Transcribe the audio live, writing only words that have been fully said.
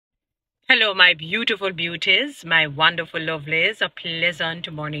Hello, my beautiful beauties, my wonderful lovelies. A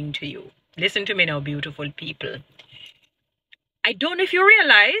pleasant morning to you. Listen to me now, beautiful people. I don't know if you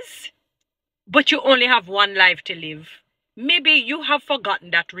realize, but you only have one life to live. Maybe you have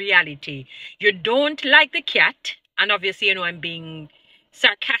forgotten that reality. You don't like the cat, and obviously, I'm being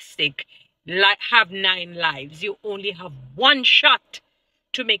sarcastic, like have 9 lives. You only have one shot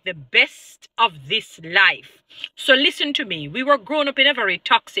to make the best of this life. So listen to me. We were grown up in a very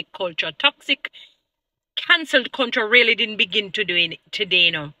toxic culture. Toxic cancelled culture really didn't begin to do it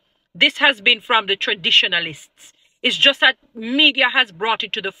today. This has been from the traditionalists. It's just that media has brought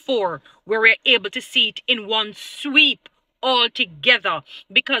it to the fore where we're able to see it in one sweep all together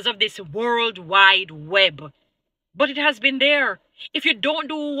because of this world wide web. But it has been there. If you don't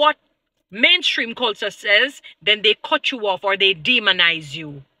do what mainstream culture says, then they cut you off or they demonize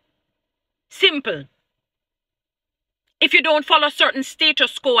you. Simple. If you don't follow certain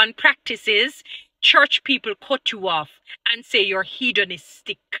status quo and practices, church people cut you off and say you're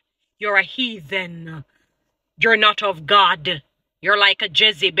hedonistic, you're a heathen, you're not of God, you're like a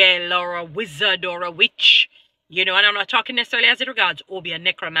Jezebel or a wizard or a witch. And I'm not talking necessarily as it regards Obi and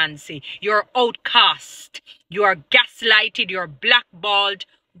necromancy. You're outcast, you're gaslighted, you're blackballed,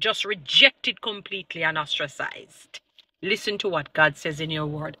 just rejected completely and ostracized. Listen to what God says in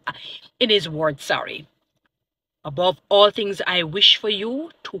his word. Above all things, I wish for you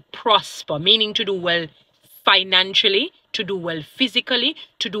to prosper, meaning to do well financially, to do well physically,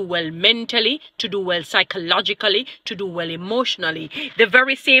 to do well mentally, to do well psychologically, to do well emotionally. The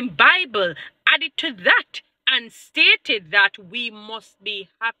very same Bible added to that and stated that we must be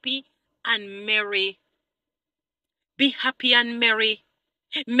happy and merry. Be happy and merry.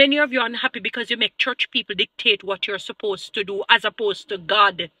 Many of you are unhappy because you make church people dictate what you're supposed to do as opposed to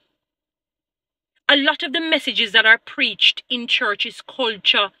God. A lot of the messages that are preached in church is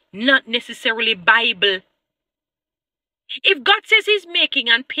culture, not necessarily Bible. If God says he's making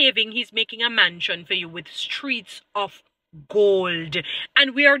a mansion for you with streets of gold,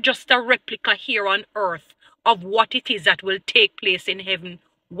 and we are just a replica here on earth of what it is that will take place in heaven,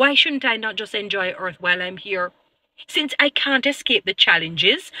 why shouldn't I not just enjoy earth while I'm here? Since I can't escape the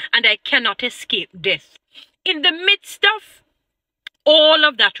challenges and I cannot escape death. In the midst of all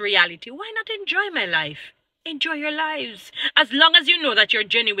of that reality, why not enjoy my life? Enjoy your lives. As long as you know that you're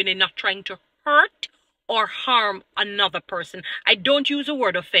genuinely not trying to hurt or harm another person. I don't use the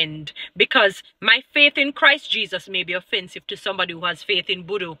word offend because my faith in Christ Jesus may be offensive to somebody who has faith in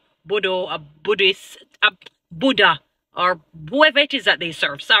Buddha, a Buddhist, a Buddha, or whoever it is that they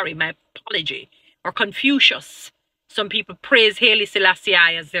serve. Sorry, my apology. Or Confucius. Some people praise Haile Selassie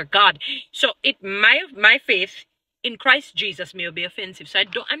as their God. So my faith in Christ Jesus may be offensive. So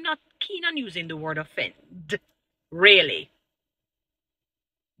I'm not keen on using the word offend, really.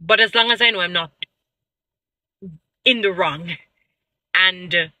 But as long as I know I'm not in the wrong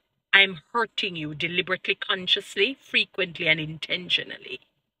and I'm hurting you deliberately, consciously, frequently, and intentionally,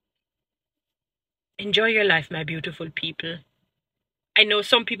 enjoy your life, my beautiful people. I know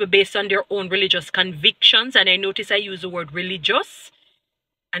some people based on their own religious convictions, and I notice I use the word religious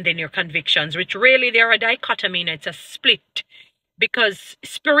and then your convictions, which really they're a dichotomy and it's a split. Because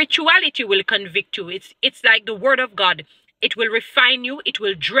spirituality will convict you. It's like the word of God. It will refine you. It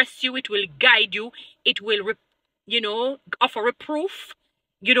will dress you. It will guide you. It will, offer reproof,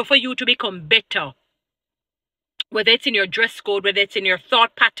 for you to become better. Whether it's in your dress code, whether it's in your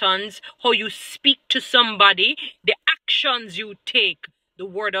thought patterns, how you speak to somebody, the actions you take, the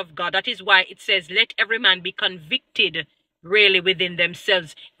word of God. That is why it says, let every man be convicted really within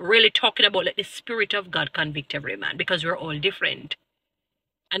themselves, really talking about let the Spirit of God convict every man, because we're all different.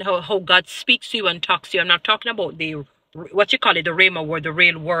 And how God speaks to you and talks to you. I'm not talking about the rhema word, the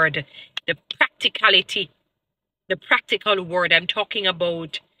real word, the practicality, the practical word. I'm talking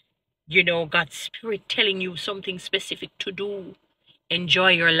about, God's Spirit telling you something specific to do.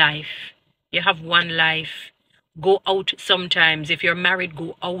 Enjoy your life. You have one life. Go out sometimes. If you're married,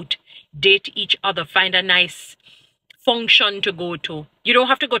 go out. Date each other. Find a nice function to go to. You don't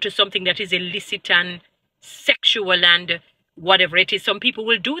have to go to something that is illicit and sexual and whatever it is. Some people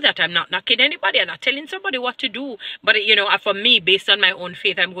will do that. I'm not knocking anybody. I'm not telling somebody what to do. But, for me, based on my own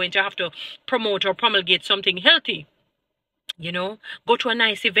faith, I'm going to have to promote or promulgate something healthy. Go to a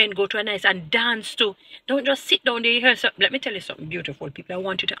nice event, go to a nice and dance too. Don't just sit down there and hear something. Let me tell you something, beautiful people. I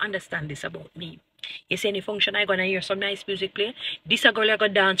want you to understand this about me. You see any function, I gonna hear some nice music play. This a girl I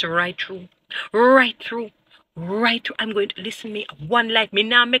gonna dance right through. Right through. Right through. I'm going to listen me one life. Me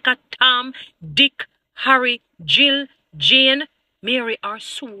now make a Tom, Dick, Harry, Jill, Jane, Mary or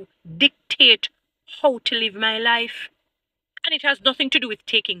Sue dictate how to live my life. And it has nothing to do with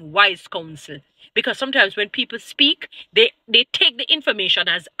taking wise counsel. Because sometimes when people speak, they take the information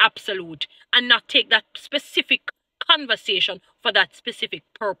as absolute and not take that specific conversation for that specific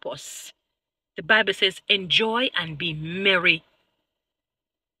purpose. The Bible says, enjoy and be merry.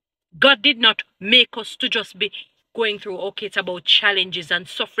 God did not make us to just be going through, okay, it's about challenges and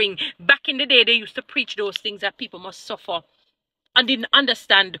suffering. Back in the day, they used to preach those things that people must suffer and didn't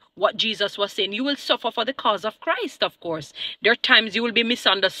understand what Jesus was saying. You will suffer for the cause of Christ, of course. There are times you will be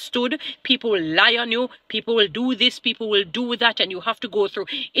misunderstood. People will lie on you. People will do this. People will do that. And you have to go through.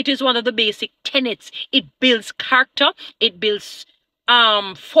 It is one of the basic tenets. It builds character. It builds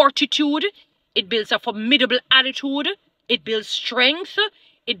fortitude. It builds a formidable attitude. It builds strength.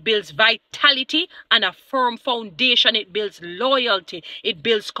 It builds vitality and a firm foundation. It builds loyalty. It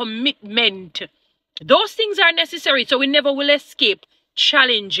builds commitment. Those things are necessary, so we never will escape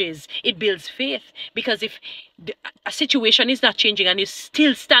challenges. It builds faith, because if a situation is not changing and you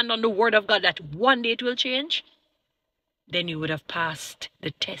still stand on the word of God that one day it will change, then you would have passed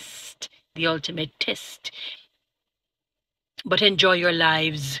the test, the ultimate test. But enjoy your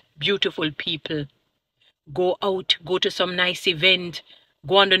lives, beautiful people. Go out, go to some nice event.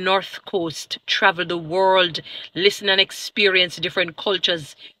 Go on the North Coast, travel the world, listen and experience different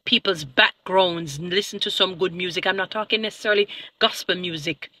cultures, people's backgrounds, listen to some good music. I'm not talking necessarily gospel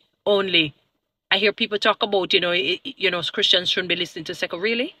music only. I hear people talk about, Christians shouldn't be listening to secular.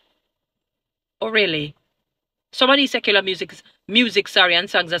 Really? Oh, really? Some of these secular music, and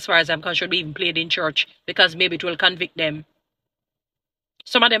songs, as far as I'm concerned, should be even played in church, because maybe it will convict them.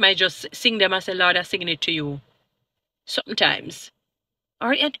 Some of them I just sing them and say, Lord, I'm singing it to you. Sometimes. All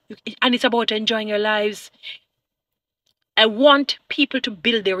right, and it's about enjoying your lives. I want people to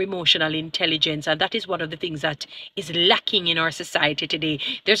build their emotional intelligence, and that is one of the things that is lacking in our society today.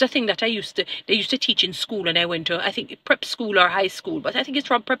 There's a thing that they used to teach in school, and I went to, I think, prep school or high school, but I think it's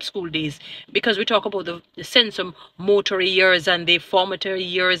from prep school days, because we talk about the sensory motor years and the formative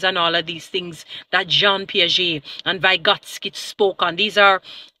years and all of these things that Jean Piaget and Vygotsky spoke on. These are,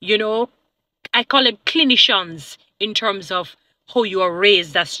 I call them clinicians in terms of how you are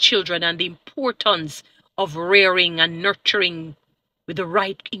raised as children and the importance of rearing and nurturing with the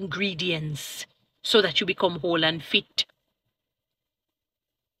right ingredients so that you become whole and fit.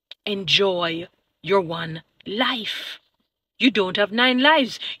 Enjoy your one life. You don't have 9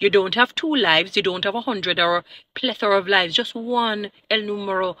 lives. You don't have 2 lives. You don't have 100 or a plethora of lives. Just one, el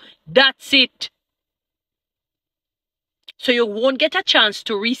numero. That's it. So you won't get a chance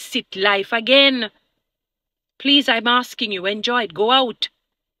to resit life again. Please, I'm asking you, enjoy it. Go out.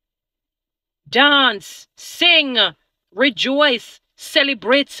 Dance, sing, rejoice,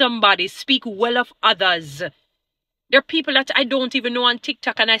 celebrate somebody, speak well of others. There are people that I don't even know on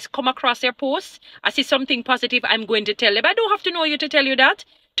TikTok, and I come across their posts. I see something positive, I'm going to tell them. I don't have to know you to tell you that.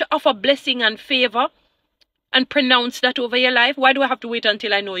 To offer blessing and favor and pronounce that over your life. Why do I have to wait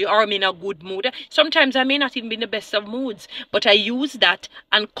until I know you, or I'm in a good mood? Sometimes I may not even be in the best of moods, but I use that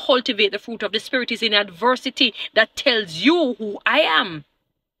and cultivate the fruit of the Spirit. Is in adversity that tells you who I am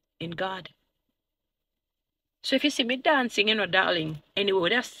in God. So if you see me dancing, darling,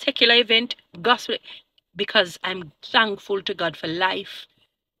 anyway, that's a secular event, gospel, because I'm thankful to God for life.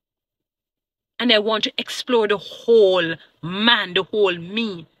 And I want to explore the whole man, the whole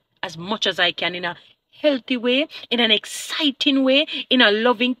me, as much as I can, in a healthy way, in an exciting way, in a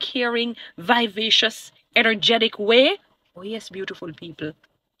loving, caring, vivacious, energetic way. Oh yes, beautiful people.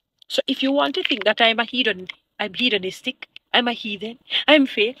 So if you want to think that I'm hedonistic, I'm a heathen, I'm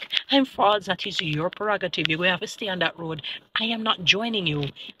fake, I'm false, that is your prerogative. You're going to have to stay on that road. I am not joining you.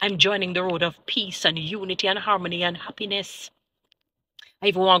 I'm joining the road of peace and unity and harmony and happiness. I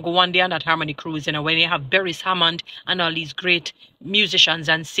even want to go one day on that harmony cruise, when you have Beres Hammond and all these great musicians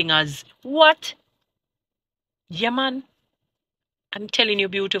and singers. What? Yeah, man. I'm telling you,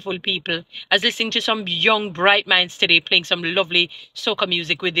 beautiful people. I was listening to some young, bright minds today playing some lovely soca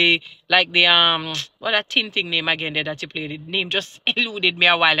music with what that tin thing name again there that you played? The name just eluded me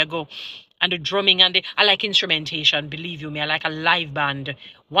a while ago. And the drumming I like instrumentation, believe you me. I like a live band.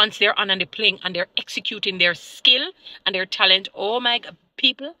 Once they're on and they're playing and they're executing their skill and their talent, oh my God,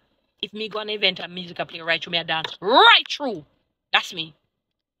 people, if me go on an event and music I play right through me, I dance right through. That's me.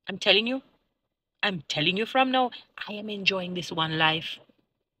 I'm telling you from now, I am enjoying this one life.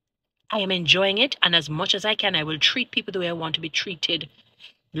 I am enjoying it, and as much as I can, I will treat people the way I want to be treated.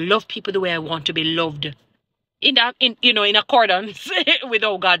 Love people the way I want to be loved. In accordance with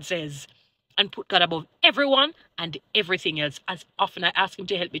how God says. And put God above everyone and everything else. As often I ask him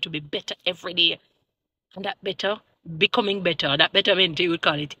to help me to be better every day. And that better becoming better, that betterment you would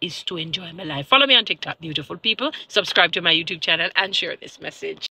call it, is to enjoy my life. Follow me on TikTok, beautiful people. Subscribe to my YouTube channel and share this message.